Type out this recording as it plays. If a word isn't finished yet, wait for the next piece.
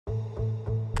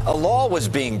A law was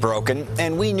being broken,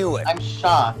 and we knew it. I'm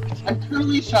shocked. I'm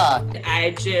truly shocked.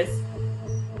 I just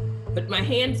put my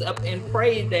hands up and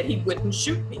prayed that he wouldn't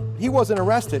shoot me. He wasn't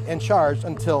arrested and charged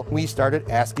until we started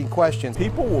asking questions.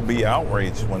 People will be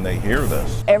outraged when they hear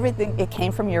this. Everything, it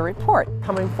came from your report.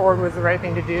 Coming forward was the right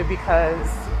thing to do because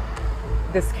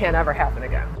this can't ever happen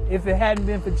again. If it hadn't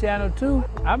been for Channel 2,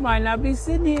 I might not be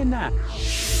sitting here now.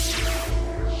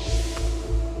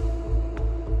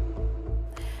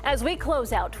 As we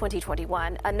close out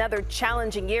 2021, another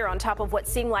challenging year on top of what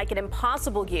seemed like an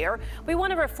impossible year, we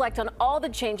want to reflect on all the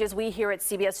changes we here at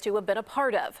CBS 2 have been a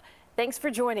part of. Thanks for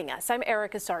joining us. I'm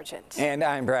Erica Sargent. And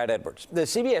I'm Brad Edwards. The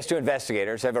CBS 2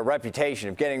 investigators have a reputation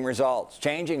of getting results,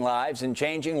 changing lives, and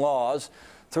changing laws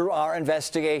through our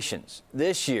investigations.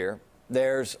 This year,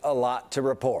 there's a lot to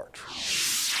report.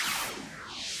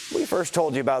 We first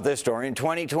told you about this story in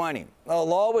 2020. A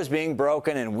law was being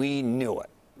broken, and we knew it.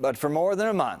 But for more than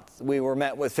a month, we were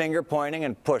met with finger-pointing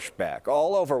and pushback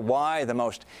all over why the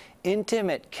most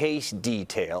intimate case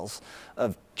details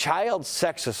of child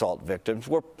sex assault victims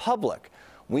were public.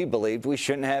 We believed we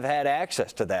shouldn't have had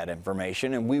access to that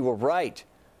information, and we were right.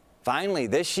 Finally,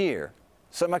 this year,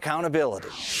 some accountability.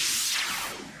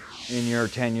 In your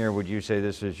tenure, would you say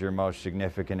this is your most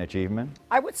significant achievement?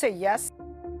 I would say yes.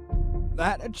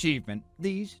 That achievement,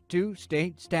 these two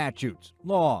state statutes,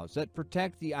 laws that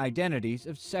protect the identities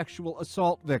of sexual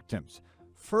assault victims,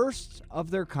 firsts of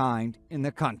their kind in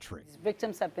the country. These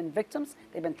victims have been victims,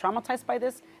 they've been traumatized by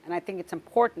this, and I think it's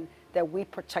important that we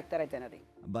protect that identity.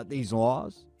 But these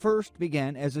laws first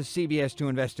began as a CBS 2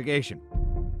 investigation.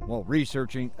 While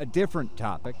researching a different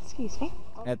topic, excuse me,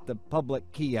 at the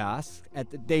public kiosk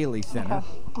at the Daily Center, okay,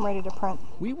 I'm ready to print.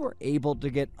 We were able to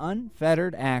get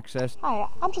unfettered access. Hi,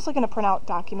 I'm just looking to print out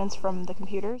documents from the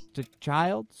computers. To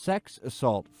child sex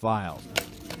assault files.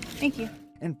 Thank you.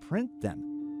 And print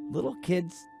them. Little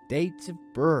kids' dates of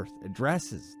birth,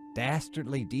 addresses,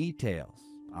 dastardly details.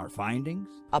 Our findings?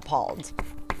 Appalled.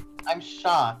 I'm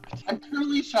shocked. I'm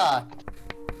truly shocked.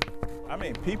 I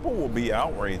mean, people will be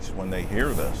outraged when they hear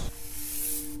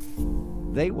this.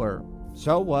 They were.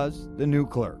 So was the new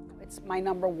clerk. It's my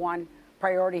 #1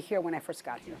 priority here when I first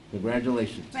got here.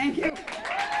 Congratulations. Thank you.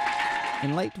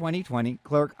 In late 2020,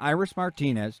 Clerk Iris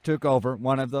Martinez took over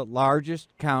one of the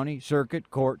largest county circuit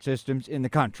court systems in the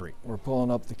country. We're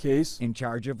pulling up the case. In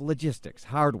charge of logistics,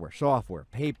 hardware, software,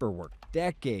 paperwork,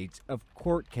 decades of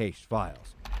court case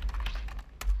files.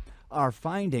 Our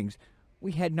findings,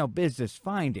 we had no business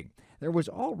finding. There was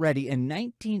already a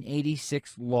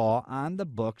 1986 law on the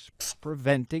books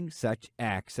preventing such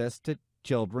access to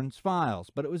children's files,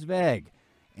 but it was vague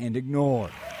and ignored.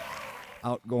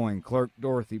 Outgoing Clerk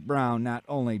Dorothy Brown not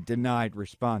only denied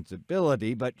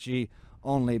responsibility, but she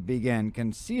only began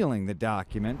concealing the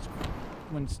documents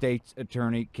when State's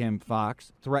Attorney Kim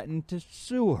Foxx threatened to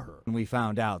sue her. And we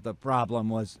found out the problem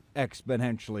was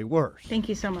exponentially worse. Thank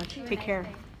you so much. Take care.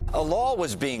 A law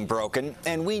was being broken,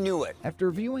 and we knew it.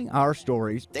 After viewing our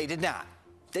stories, They did not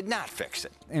fix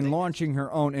it. and launching her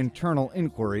own internal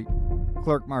inquiry,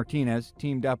 Clerk Martinez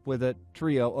teamed up with a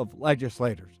trio of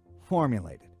legislators,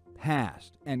 formulated,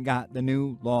 passed, and got the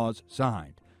new laws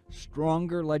signed.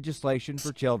 Stronger legislation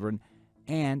for children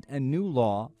and a new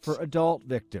law for adult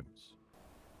victims.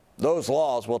 Those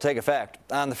laws will take effect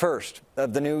on the 1st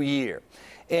of the new year,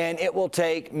 and it will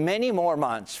take many more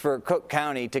months for Cook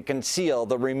County to conceal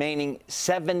the remaining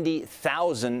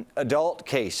 70,000 adult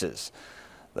cases.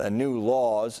 The new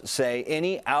laws say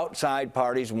any outside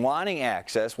parties wanting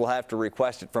access will have to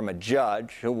request it from a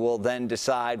judge, who will then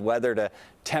decide whether to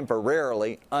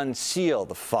temporarily unseal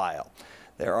the file.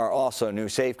 There are also new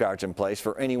safeguards in place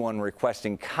for anyone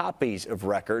requesting copies of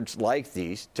records like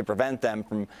these to prevent them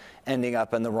from ending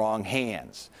up in the wrong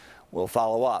hands. We'll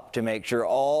follow up to make sure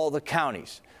all the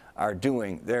counties are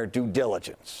doing their due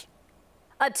diligence.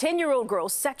 A 10-year-old girl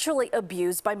sexually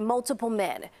abused by multiple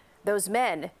men. Those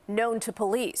men, known to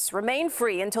police, remain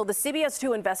free until the CBS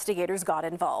 2 investigators got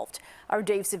involved. Our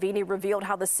Dave Savini revealed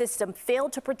how the system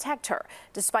failed to protect her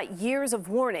despite years of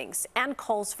warnings and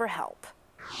calls for help.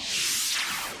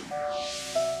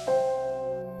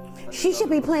 She should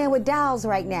be playing with dolls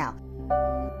right now.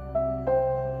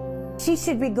 She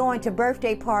should be going to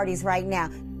birthday parties right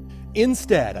now.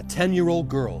 Instead, a 10-year-old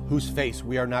girl whose face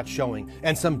we are not showing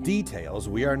and some details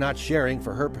we are not sharing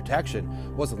for her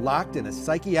protection was locked in a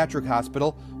psychiatric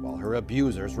hospital while her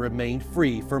abusers remained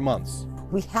free for months.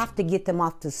 We have to get them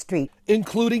off the street.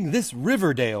 Including this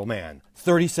Riverdale man,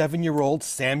 37-year-old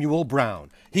Samuel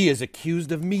Brown. He is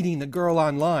accused of meeting the girl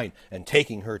online and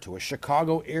taking her to a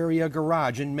Chicago area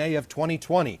garage in May of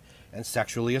 2020 and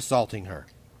sexually assaulting her.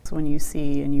 So when you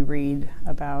see and you read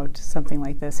about something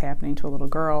like this happening to a little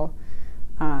girl,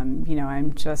 you know,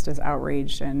 I'm just as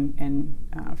outraged and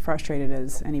frustrated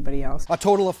as anybody else. A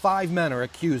total of 5 men are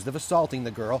accused of assaulting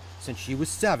the girl since she was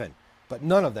 7, but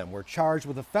none of them were charged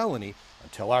with a felony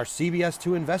until our CBS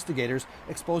 2 investigators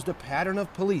exposed a pattern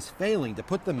of police failing to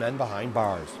put the men behind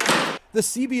bars. The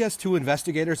CBS 2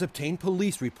 investigators obtained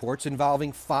police reports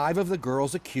involving 5 of the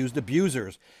girl's accused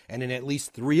abusers, and in at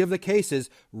least 3 of the cases,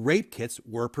 rape kits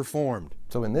were performed.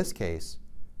 So in this case,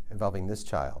 involving this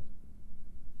child,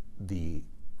 the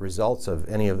results of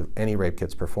any rape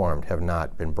kits performed have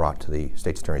not been brought to the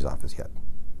state's attorney's office yet.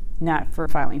 Not for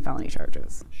filing felony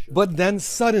charges. But then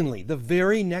suddenly, the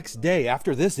very next day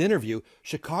after this interview,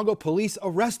 Chicago police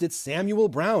arrested Samuel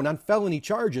Brown on felony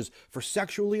charges for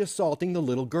sexually assaulting the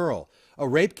little girl. A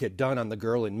rape kit done on the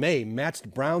girl in May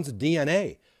matched Brown's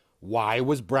DNA. Why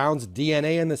was Brown's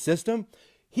DNA in the system?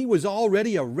 He was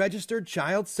already a registered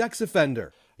child sex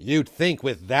offender. You'd think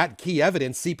with that key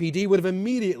evidence, CPD would have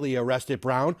immediately arrested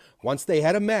Brown once they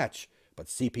had a match. But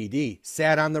CPD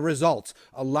sat on the results,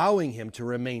 allowing him to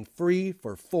remain free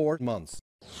for 4 months.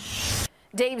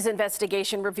 Dave's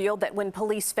investigation revealed that when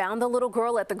police found the little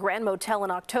girl at the Grand Motel in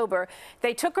October,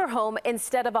 they took her home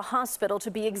instead of a hospital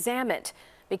to be examined.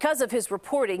 Because of his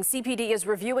reporting, CPD is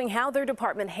reviewing how their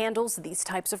department handles these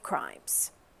types of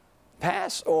crimes.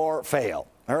 Pass or fail,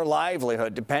 her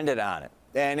livelihood depended on it.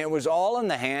 And it was all in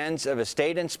the hands of a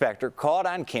state inspector caught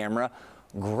on camera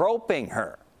groping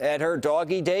her at her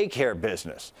doggy daycare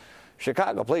business.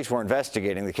 Chicago police were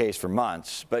investigating the case for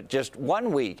months, but just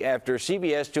 1 week after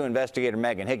CBS 2 investigator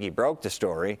Megan Hickey broke the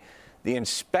story, the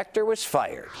inspector was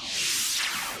fired.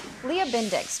 Leah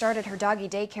Bindig started her doggy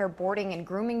daycare boarding and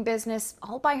grooming business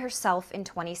all by herself in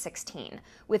 2016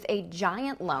 with a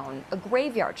giant loan, a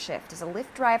graveyard shift as a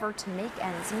Lyft driver to make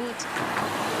ends meet,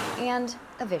 and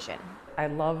a vision. I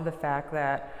love the fact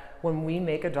that when we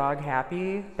make a dog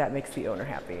happy, that makes the owner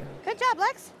happy. Good job,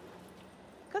 Lex.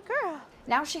 Good girl.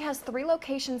 Now she has 3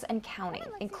 locations and counting,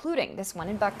 including this one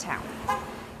in Bucktown.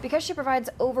 Because she provides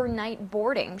overnight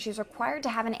boarding, she's required to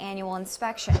have an annual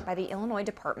inspection by the Illinois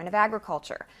Department of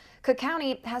Agriculture. Cook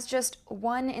County has just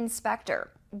 1 inspector,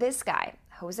 this guy,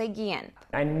 Jose Guillen.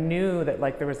 I knew that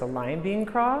there was a line being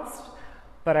crossed,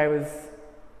 but I was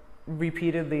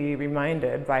repeatedly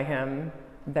reminded by him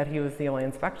that he was the only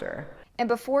inspector. And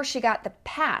before she got the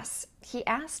pass, he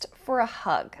asked for a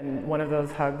hug. And one of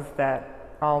those hugs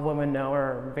that all women know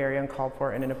are very uncalled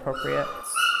for and inappropriate.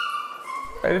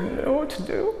 I didn't know what to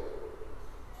do.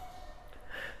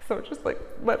 So just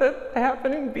let it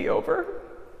happen and be over.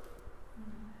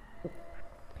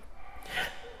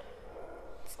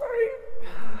 Sorry.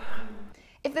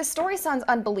 If this story sounds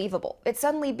unbelievable, it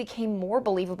suddenly became more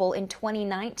believable in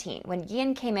 2019 when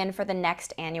Guillen came in for the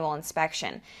next annual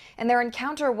inspection. And their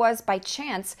encounter was, by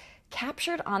chance,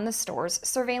 captured on the store's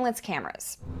surveillance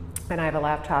cameras. And I have a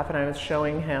laptop, and I was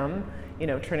showing him,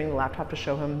 turning the laptop to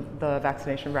show him the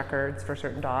vaccination records for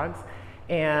certain dogs.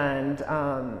 And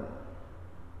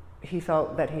he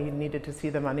felt that he needed to see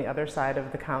them on the other side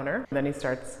of the counter. And then he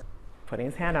starts putting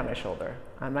his hand on my shoulder,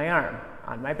 on my arm,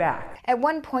 on my back. At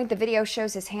one point, the video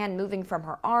shows his hand moving from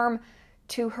her arm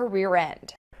to her rear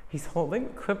end. He's holding a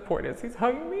clipboard as he's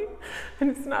hugging me, and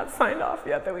it's not signed off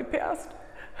yet that we passed.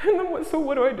 And then so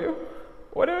what do I do?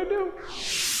 What do I do?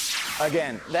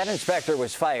 Again, that inspector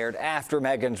was fired after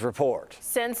Megan's report.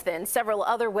 Since then, several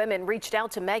other women reached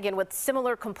out to Megan with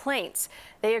similar complaints.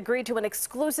 They agreed to an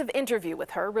exclusive interview with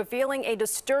her, revealing a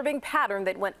disturbing pattern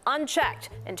that went unchecked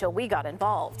until we got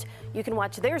involved. You can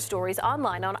watch their stories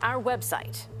online on our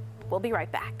website. We'll be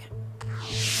right back.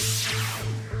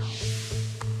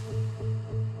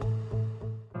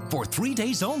 For 3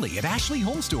 days only at Ashley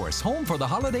Home Stores, home for the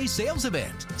holiday sales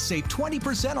event. Save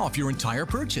 20% off your entire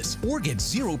purchase or get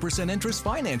 0% interest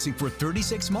financing for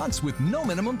 36 months with no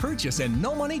minimum purchase and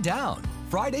no money down.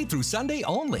 Friday through Sunday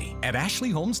only at Ashley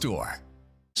Home Store.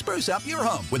 Spruce up your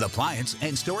home with appliance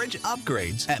and storage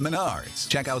upgrades at Menards.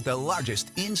 Check out the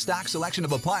largest in-stock selection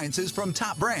of appliances from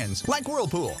top brands like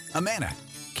Whirlpool, Amana,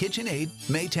 KitchenAid,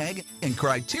 Maytag, and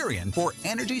Criterion for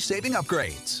energy-saving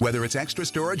upgrades. Whether it's extra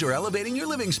storage or elevating your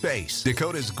living space,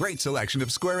 Dakota's great selection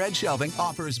of square-edge shelving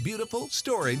offers beautiful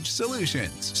storage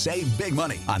solutions. Save big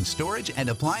money on storage and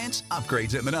appliance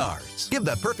upgrades at Menards. Give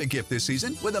the perfect gift this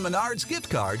season with a Menards gift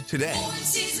card today.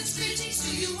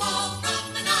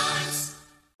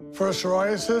 First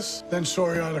psoriasis, then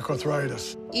psoriatic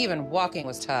arthritis. Even walking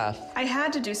was tough. I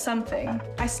had to do something.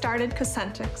 I started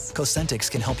Cosentix.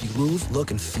 Cosentix can help you move,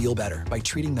 look, and feel better by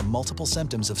treating the multiple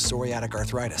symptoms of psoriatic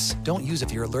arthritis. Don't use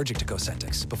if you're allergic to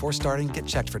Cosentix. Before starting, get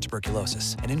checked for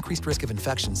tuberculosis. An increased risk of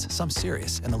infections, some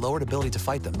serious, and the lowered ability to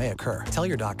fight them may occur. Tell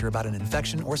your doctor about an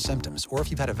infection or symptoms, or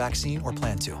if you've had a vaccine or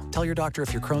plan to. Tell your doctor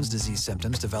if your Crohn's disease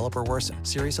symptoms develop or worsen.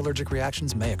 Serious allergic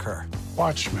reactions may occur.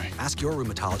 Watch me. Ask your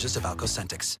rheumatologist about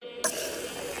Cosentix.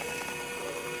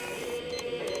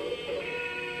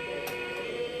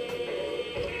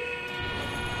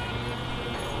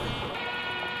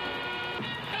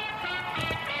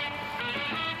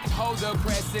 Hold the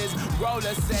presses, roll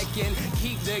a second,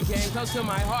 keep the game close to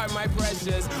my heart, my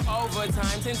precious.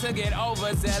 Overtime, tend to get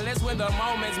overzealous. When the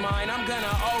moment's mine, I'm gonna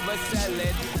oversell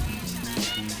it.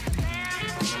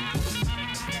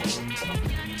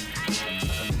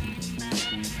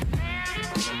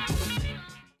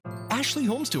 Ashley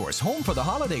Home Store's Home for the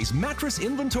Holidays mattress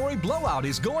inventory blowout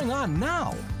is going on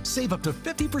now. Save up to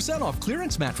 50% off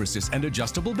clearance mattresses and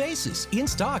adjustable bases in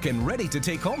stock and ready to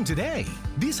take home today.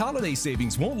 These holiday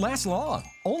savings won't last long.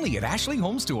 Only at Ashley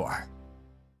Home Store.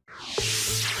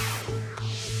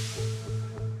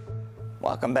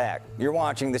 Welcome back. You're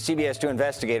watching the CBS 2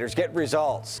 investigators get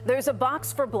results. There's a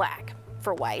box for Black,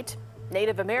 for white,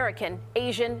 Native American,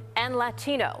 Asian, and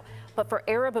Latino. But for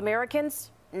Arab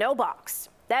Americans, no box.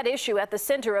 That issue at the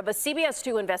center of a CBS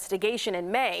 2 investigation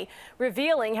in May,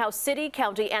 revealing how city,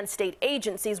 county, and state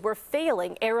agencies were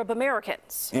failing Arab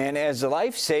Americans. And as the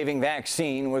life-saving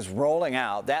vaccine was rolling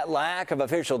out, that lack of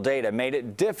official data made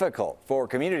it difficult for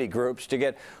community groups to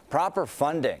get proper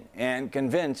funding and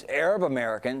convince Arab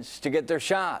Americans to get their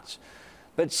shots.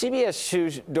 But CBS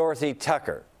 2's Dorothy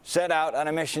Tucker set out on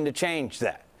a mission to change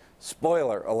that.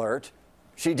 Spoiler alert,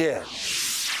 she did.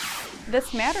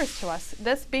 This matters to us.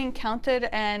 This being counted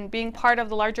and being part of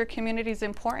the larger community is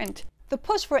important. The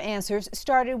push for answers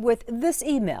started with this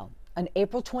email on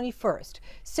April 21st,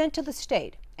 sent to the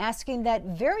state, asking that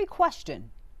very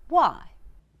question, why?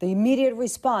 The immediate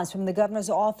response from the governor's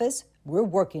office, we're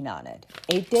working on it.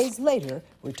 8 days later,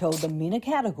 we're told the MENA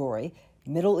category,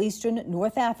 Middle Eastern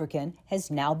North African,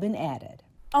 has now been added.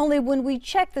 Only when we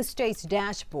check the state's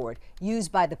dashboard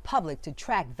used by the public to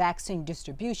track vaccine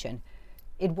distribution,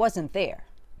 it wasn't there.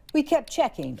 We kept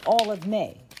checking all of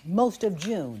May, most of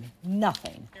June,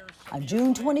 nothing. On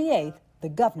June 28th, the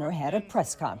governor had a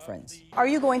press conference. Are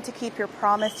you going to keep your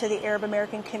promise to the Arab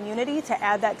American community to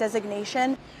add that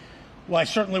designation? Well, I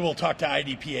certainly will talk to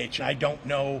IDPH. I don't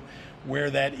know where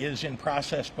that is in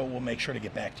process, but we'll make sure to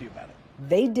get back to you about it.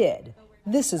 They did.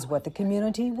 This is what the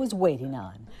community was waiting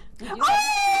on.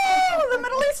 Oh, the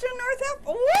Middle Eastern North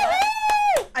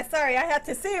Africa. Sorry, I had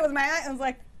to see it with my eye. I was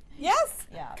like, yes,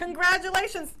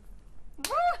 congratulations.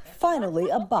 Finally,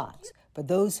 a box for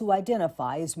those who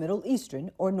identify as Middle Eastern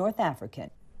or North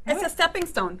African. It's a stepping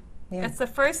stone. Yeah. It's the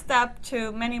first step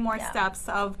to many more steps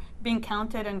of being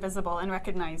counted and visible and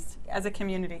recognized as a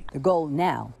community. The goal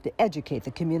now to educate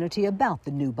the community about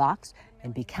the new box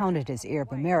and be counted as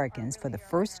Arab Americans for the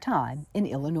first time in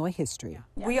Illinois history.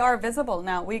 We are visible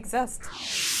now. We exist.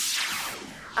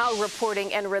 Our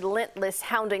reporting and relentless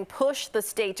hounding pushed the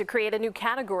state to create a new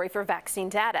category for vaccine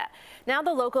data. Now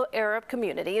the local Arab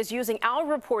community is using our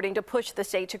reporting to push the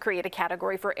state to create a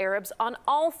category for Arabs on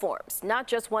all forms, not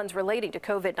just ones relating to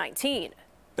COVID-19.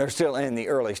 They're still in the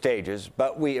early stages,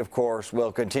 but we, of course,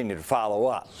 will continue to follow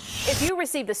up. If you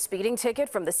received a speeding ticket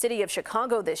from the city of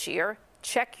Chicago this year,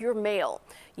 check your mail.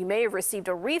 You may have received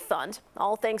a refund,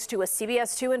 all thanks to a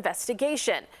CBS 2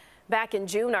 investigation. Back in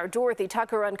June, our Dorothy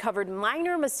Tucker uncovered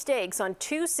minor mistakes on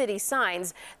 2 city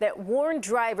signs that warned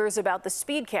drivers about the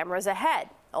speed cameras ahead,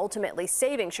 ultimately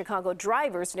saving Chicago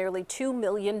drivers nearly $2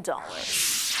 million.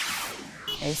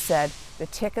 They said the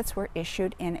tickets were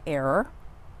issued in error,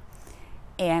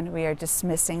 and we are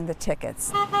dismissing the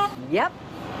tickets. Yep.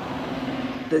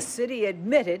 The city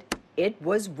admitted it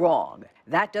was wrong.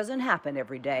 That doesn't happen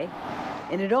every day.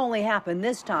 And it only happened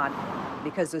this time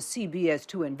because the CBS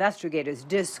 2 investigators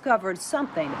discovered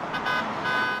something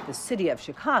the city of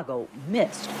Chicago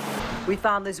missed. We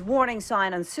found this warning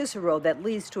sign on Cicero that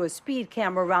leads to a speed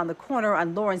camera around the corner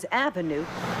on Lawrence Avenue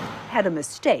had a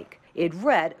mistake. It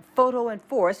read photo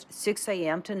enforced 6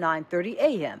 a.m. to 9:30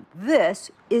 a.m.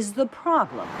 This is the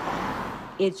problem.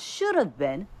 It should have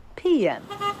been p.m.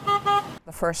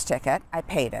 The first ticket, I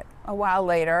paid it. A while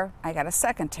later, I got a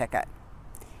second ticket.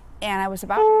 And I was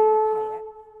about ready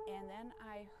to pay it, and then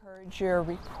I heard your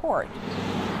report.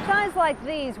 Signs like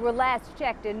these were last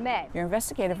checked in May. Your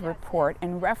investigative report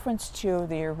in reference to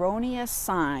the erroneous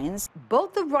signs.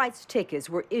 Both of Wright's tickets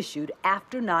were issued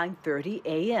after 9:30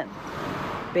 a.m.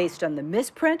 based on the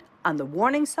misprint on the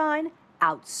warning sign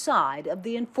outside of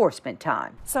the enforcement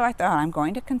time. So I thought, I'm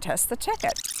going to contest the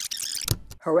ticket.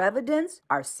 Her evidence,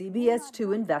 our CBS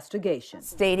 2 investigation.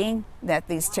 Stating that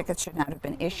these tickets should not have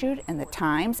been issued and the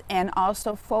times, and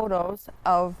also photos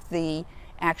of the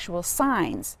actual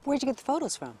signs. Where'd you get the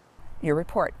photos from? Your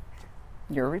report.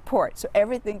 Your report. So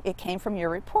everything, it came from your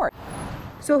report.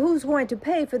 So who's going to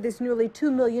pay for this nearly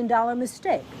 $2 million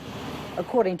mistake?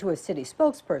 According to a city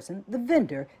spokesperson, the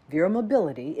vendor, Vera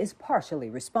Mobility, is partially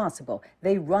responsible.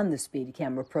 They run the speed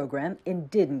camera program and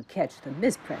didn't catch the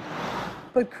misprint.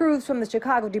 But crews from the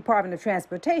Chicago Department of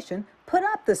Transportation put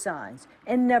up the signs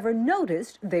and never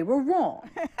noticed they were wrong.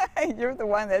 You're the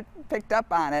one that picked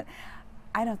up on it.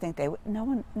 I don't think no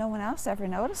one else ever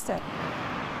noticed it.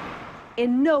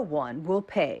 And no one will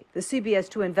pay. The CBS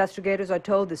 2 investigators are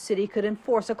told the city could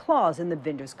enforce a clause in the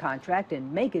vendor's contract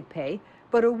and make it pay,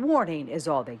 but a warning is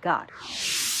all they got.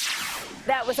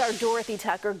 That was our Dorothy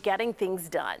Tucker getting things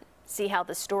done. See how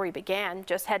the story began?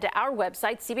 Just head to our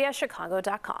website,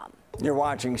 cbschicago.com. You're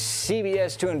watching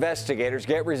CBS 2 investigators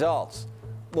get results.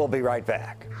 We'll be right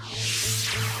back.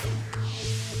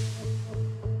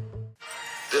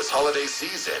 This holiday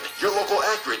season, your local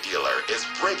Acura dealer is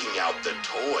breaking out the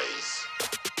toys.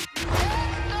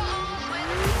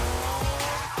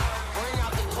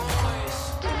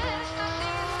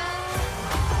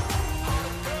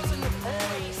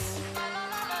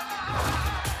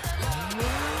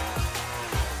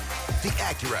 The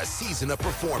Acura Season of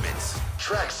Performance.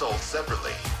 Tracks sold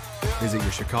separately. Visit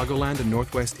your Chicagoland and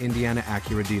Northwest Indiana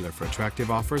Acura dealer for attractive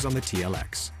offers on the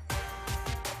TLX.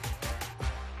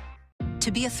 To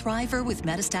be a thriver with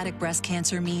metastatic breast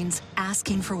cancer means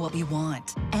asking for what we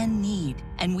want and need,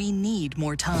 and we need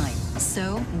more time.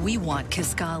 So we want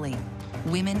Kisqali.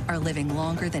 Women are living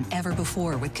longer than ever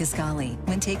before with Kisqali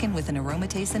when taken with an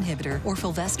aromatase inhibitor or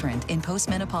fulvestrant in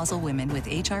postmenopausal women with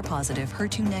HR-positive,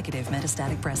 HER2-negative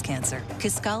metastatic breast cancer.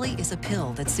 Kisqali is a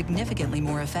pill that's significantly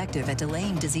more effective at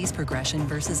delaying disease progression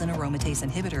versus an aromatase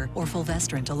inhibitor or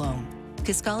fulvestrant alone.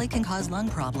 Kisqali can cause lung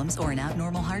problems or an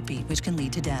abnormal heartbeat, which can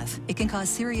lead to death. It can cause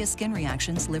serious skin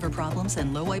reactions, liver problems,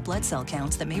 and low white blood cell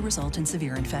counts that may result in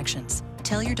severe infections.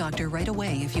 Tell your doctor right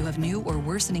away if you have new or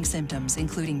worsening symptoms,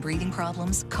 including breathing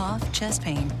problems, cough, chest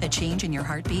pain, a change in your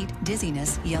heartbeat,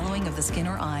 dizziness, yellowing of the skin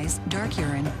or eyes, dark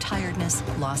urine, tiredness,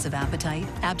 loss of appetite,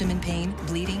 abdomen pain,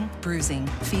 bleeding, bruising,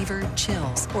 fever,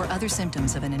 chills, or other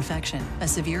symptoms of an infection, a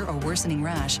severe or worsening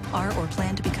rash, are or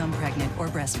plan to become pregnant or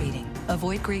breastfeeding.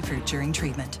 Avoid grapefruit during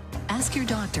treatment. Ask your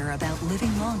doctor about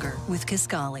living longer with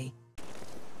Kisqali.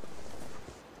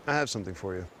 I have something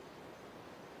for you.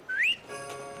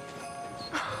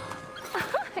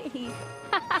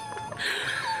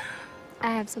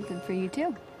 I have something for you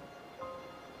too.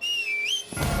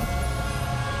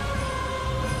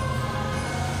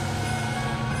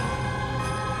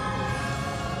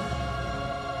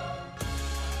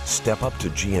 Step up to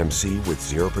GMC with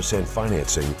 0%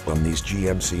 financing on these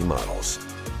GMC models.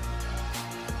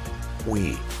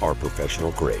 We are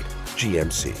professional grade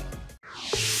GMC.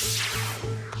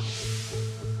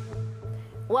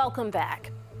 Welcome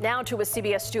back. Now to a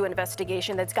CBS 2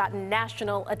 investigation that's gotten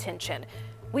national attention.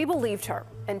 We believed her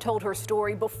and told her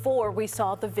story before we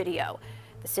saw the video.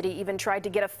 The city even tried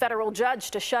to get a federal judge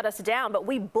to shut us down, but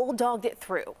we bulldogged it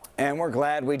through. And we're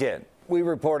glad we did. We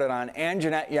reported on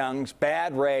Anjanette Young's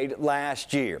bad raid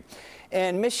last year.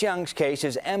 And Miss Young's case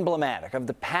is emblematic of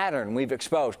the pattern we've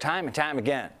exposed time and time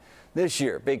again. This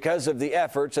year, because of the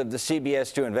efforts of the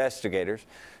CBS 2 investigators,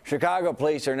 Chicago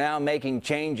police are now making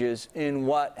changes in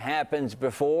what happens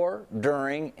before,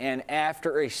 during, and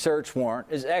after a search warrant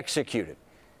is executed.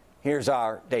 Here's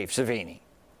our Dave Savini.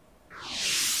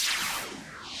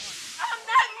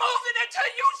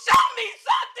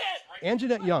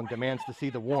 Anjanette Young demands to see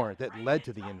the warrant that led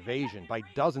to the invasion by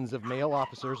dozens of male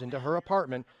officers into her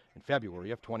apartment in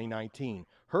February of 2019.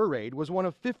 Her raid was one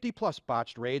of 50-plus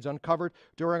botched raids uncovered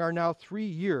during our now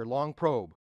 3-year-long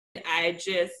probe. I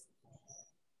just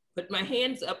put my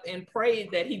hands up and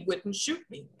prayed that he wouldn't shoot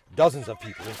me. Dozens of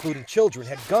people, including children,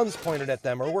 had guns pointed at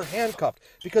them or were handcuffed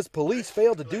because police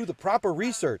failed to do the proper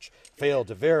research, failed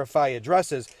to verify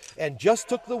addresses, and just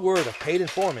took the word of paid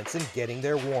informants in getting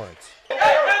their warrants.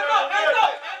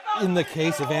 In the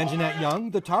case of Anjanette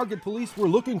Young, the target police were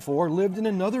looking for lived in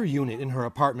another unit in her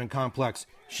apartment complex.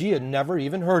 She had never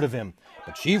even heard of him,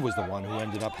 but she was the one who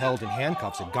ended up held in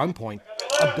handcuffs at gunpoint.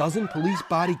 A dozen police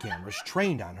body cameras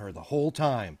trained on her the whole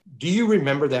time. Do you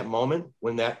remember that moment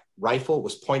when that rifle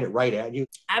was pointed right at you?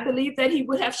 I believe that he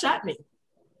would have shot me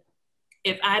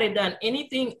if I'd have done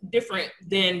anything different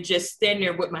than just stand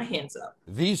there with my hands up.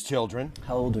 These children,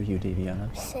 how old are you,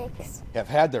 Deviana? 6, have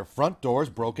had their front doors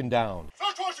broken down.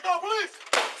 Search warrant, Chicago police!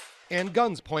 and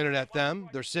guns pointed at them,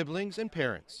 their siblings, and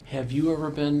parents. Have you ever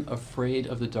been afraid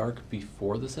of the dark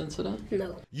before this incident?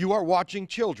 No. You are watching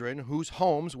children whose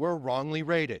homes were wrongly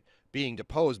raided, being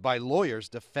deposed by lawyers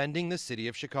defending the city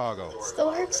of Chicago. It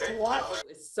still hurts to watch.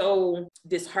 It's so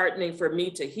disheartening for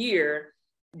me to hear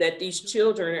that these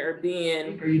children are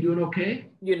being, Are you doing okay?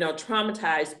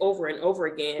 Traumatized over and over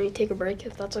again. Can you take a break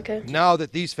if that's okay? Now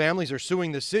that these families are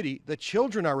suing the city, the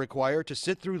children are required to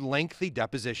sit through lengthy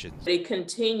depositions. It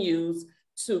continues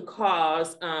to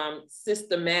cause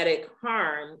systematic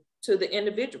harm to the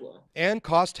individual. And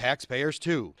cost taxpayers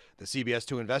too. The CBS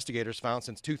 2 investigators found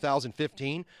since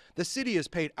 2015, the city has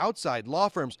paid outside law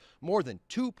firms more than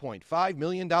 $2.5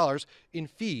 million in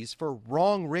fees for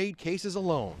wrong raid cases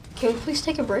alone. Can we please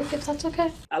take a break if that's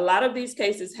okay? A lot of these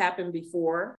cases happened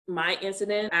before my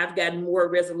incident. I've gotten more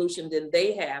resolution than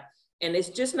they have, and it's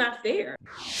just not fair.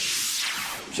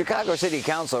 Chicago City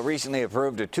Council recently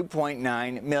approved a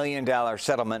 $2.9 million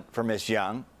settlement for Miss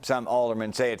Young. Some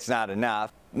aldermen say it's not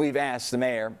enough. We've asked the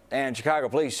mayor and Chicago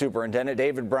Police Superintendent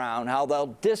David Brown how they'll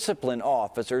discipline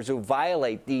officers who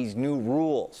violate these new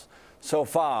rules. So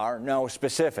far, no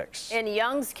specifics. In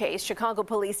Young's case, Chicago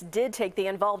police did take the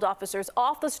involved officers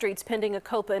off the streets pending a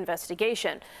COPA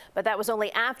investigation. But that was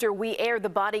only after we aired the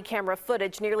body camera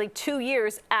footage nearly 2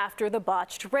 years after the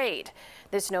botched raid.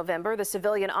 This November, the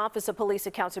Civilian Office of Police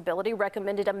Accountability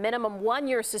recommended a minimum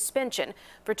 1-year suspension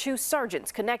for 2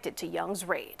 sergeants connected to Young's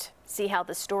raid. See how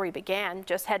the story began?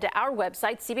 Just head to our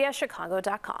website,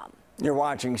 cbschicago.com. You're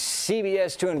watching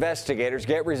CBS 2 investigators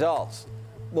get results.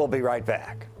 We'll be right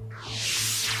back.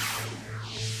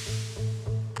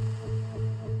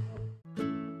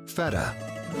 Feta,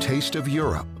 taste of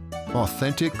Europe,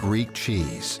 authentic Greek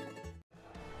cheese.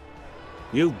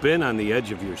 You've been on the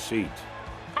edge of your seat.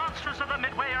 Monsters of the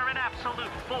Midway are in absolute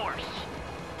force.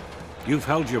 You've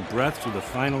held your breath through the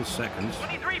final seconds.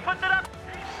 23 puts it up.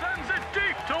 He sends it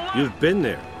deep to left. You've been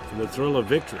there for the thrill of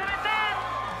victory.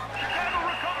 Chicago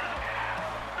recovers.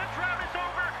 The drought is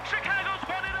over. Chicago's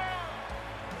won it all.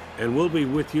 And we'll be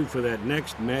with you for that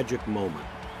next magic moment.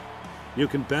 You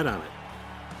can bet on it.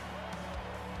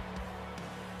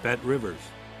 Bet Rivers,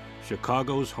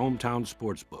 Chicago's hometown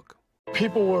sportsbook.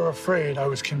 People were afraid I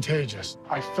was contagious.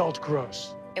 I felt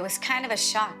gross. It was kind of a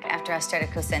shock after I started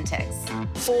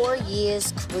Cosentyx. 4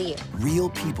 years clear. Real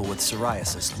people with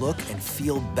psoriasis look and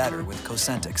feel better with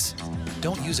Cosentyx.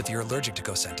 Don't use if you're allergic to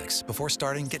Cosentyx. Before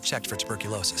starting, get checked for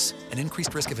tuberculosis. An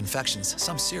increased risk of infections,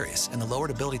 some serious, and the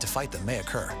lowered ability to fight them may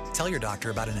occur. Tell your doctor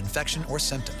about an infection or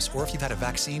symptoms, or if you've had a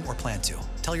vaccine or plan to.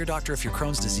 Tell your doctor if your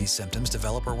Crohn's disease symptoms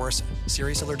develop or worsen.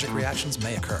 Serious allergic reactions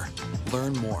may occur.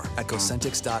 Learn more at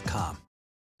Cosentyx.com.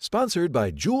 Sponsored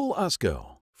by Jewel Osco.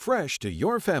 Fresh to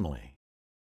your family.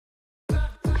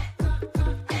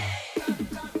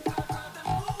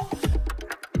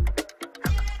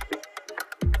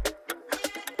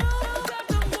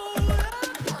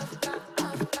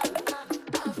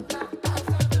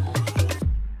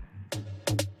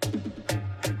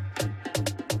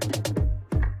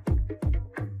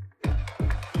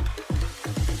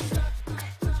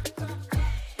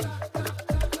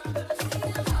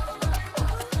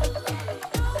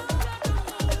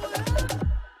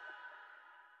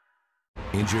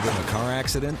 Injured in a car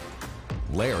accident?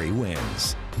 Larry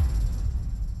wins.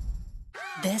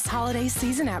 This holiday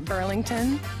season at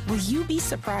Burlington, will you be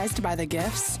surprised by the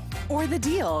gifts or the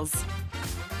deals?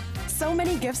 So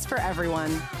many gifts for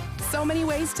everyone. So many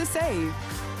ways to save.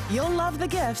 You'll love the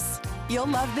gifts. You'll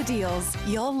love the deals.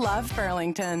 You'll love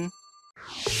Burlington.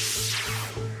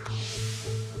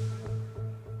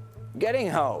 Getting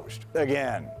hosed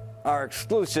again. Our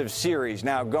exclusive series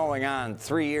now going on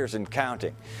 3 years and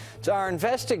counting. It's our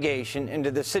investigation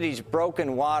into the city's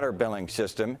broken water billing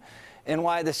system and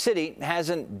why the city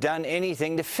hasn't done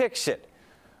anything to fix it.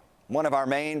 One of our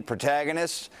main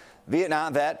protagonists,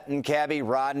 Vietnam vet and cabbie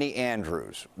Rodney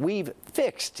Andrews. We've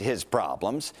fixed his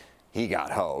problems. He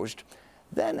got hosed.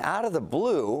 Then out of the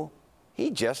blue, he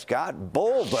just got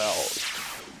bulldozed.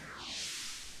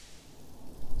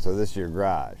 So this is your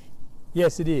garage?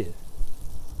 Yes, it is.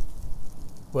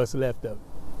 What's left of it?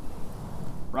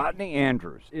 Rodney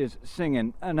Andrews is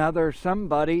singing another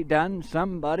Somebody Done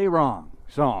Somebody Wrong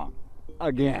song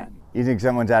again. You think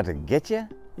someone's out to get you?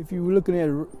 If you were looking at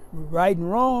right and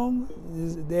wrong,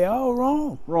 they're all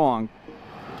wrong. Wrong.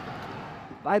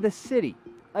 By the city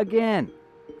again.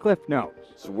 Cliff Notes.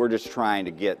 So we're just trying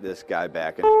to get this guy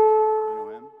back in. You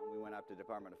know him? We went up to the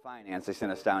Department of Finance. They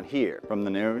sent us down here from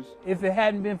the news. If it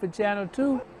hadn't been for Channel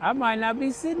 2, I might not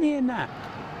be sitting here now.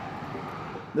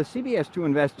 The CBS 2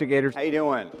 investigators. How you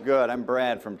doing? Good. I'm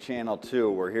Brad from Channel 2.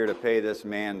 We're here to pay this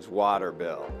man's water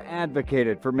bill.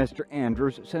 Advocated for Mr.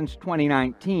 Andrews since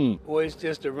 2019. Boy, it's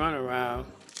just a runaround.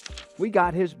 We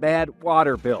got his bad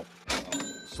water bill.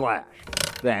 Slash.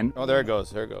 Then. Oh, there it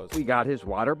goes. There it goes. We got his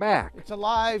water back. It's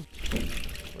alive.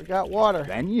 We got water.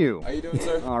 Then you. How you doing,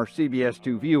 sir? Our CBS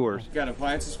 2 viewers. Got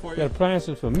appliances for you? Got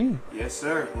appliances for me? Yes,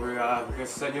 sir. We're gonna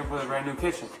set you up with a brand new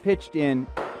kitchen. Pitched in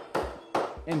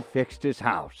and fixed his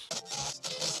house.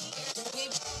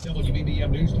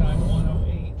 WBBM News Time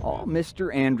 108. All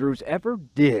Mr. Andrews ever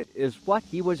did is what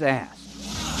he was asked,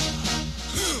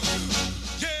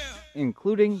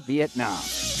 including Vietnam.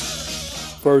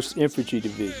 1st Infantry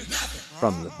Division.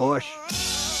 From the bush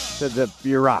to the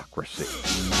bureaucracy.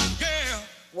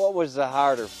 What was the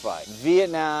harder fight,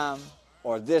 Vietnam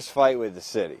or this fight with the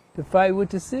city? The fight with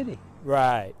the city.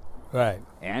 Right.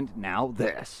 And now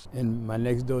this. And my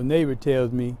next door neighbor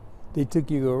tells me they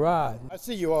took your garage. I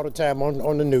see you all the time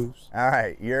on the news. All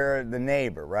right, you're the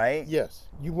neighbor, right? Yes.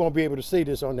 You won't be able to see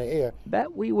this on the air.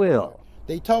 Bet we will.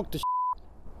 They talk the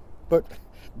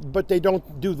but they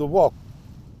don't do the walk.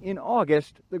 In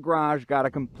August, the garage got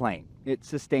a complaint. It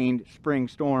sustained spring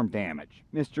storm damage.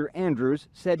 Mr. Andrews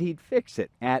said he'd fix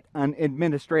it at an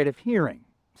administrative hearing.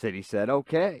 City said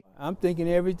okay. I'm thinking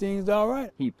everything's all right.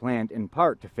 He planned in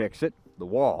part to fix it, the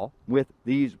wall, with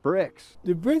these bricks.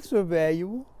 The bricks were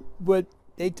valuable, but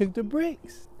they took the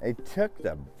bricks. They took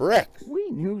the bricks.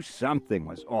 We knew something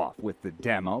was off with the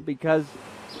demo because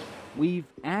we've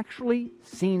actually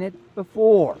seen it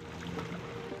before.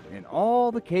 In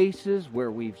all the cases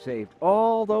where we've saved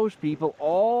all those people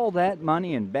all that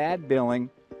money in bad billing,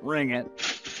 ring it.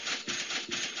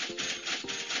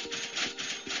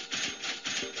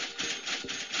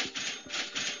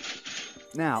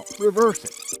 Now, reverse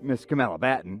it. Miss Camilla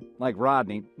Batten, like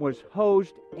Rodney, was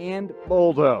hosed and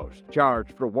bulldozed,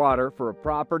 charged for water for a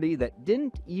property that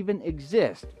didn't even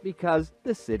exist because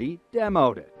the city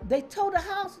demoed it. They tore the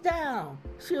house down.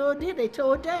 Sure did, they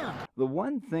tore it down. The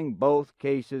one thing both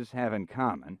cases have in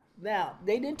common. Now,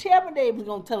 they didn't tell me they was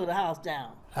going to tear the house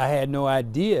down. I had no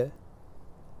idea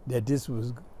that this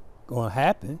was going to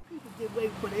happen. People get away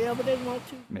whatever they want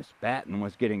to. Miss Batten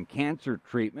was getting cancer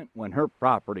treatment when her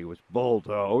property was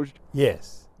bulldozed.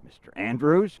 Yes. Mr.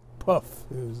 Andrews? Puff.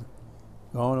 It was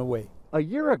gone away. A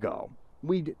year ago,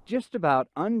 we'd just about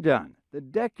undone the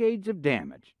decades of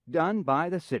damage done by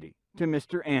the city to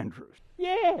Mr. Andrews.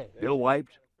 Yeah. Bill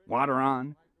wiped, water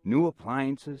on, new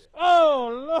appliances.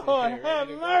 Oh, Lord, have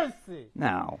mercy.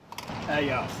 Now. Hey,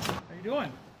 y'all. How you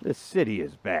doing? The city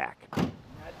is back. Not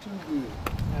too good.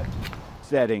 Not too good.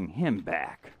 Setting him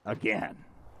back again.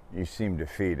 You seem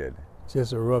defeated.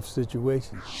 Just a rough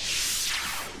situation.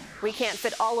 We can't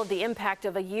fit all of the impact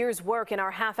of a year's work in our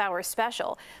half-hour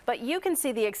special, but you can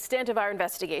see the extent of our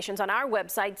investigations on our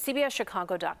website,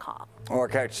 cbschicago.com. Or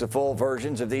catch the full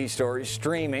versions of these stories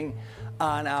streaming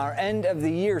on our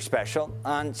end-of-the-year special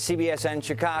on CBSN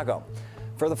Chicago.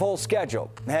 For the full schedule,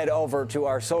 head over to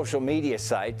our social media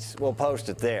sites. We'll post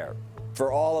it there.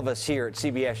 For all of us here at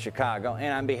CBS Chicago,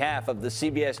 and on behalf of the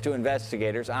CBS 2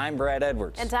 investigators, I'm Brad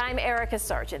Edwards. And I'm Erica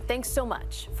Sargent. Thanks so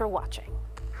much for watching.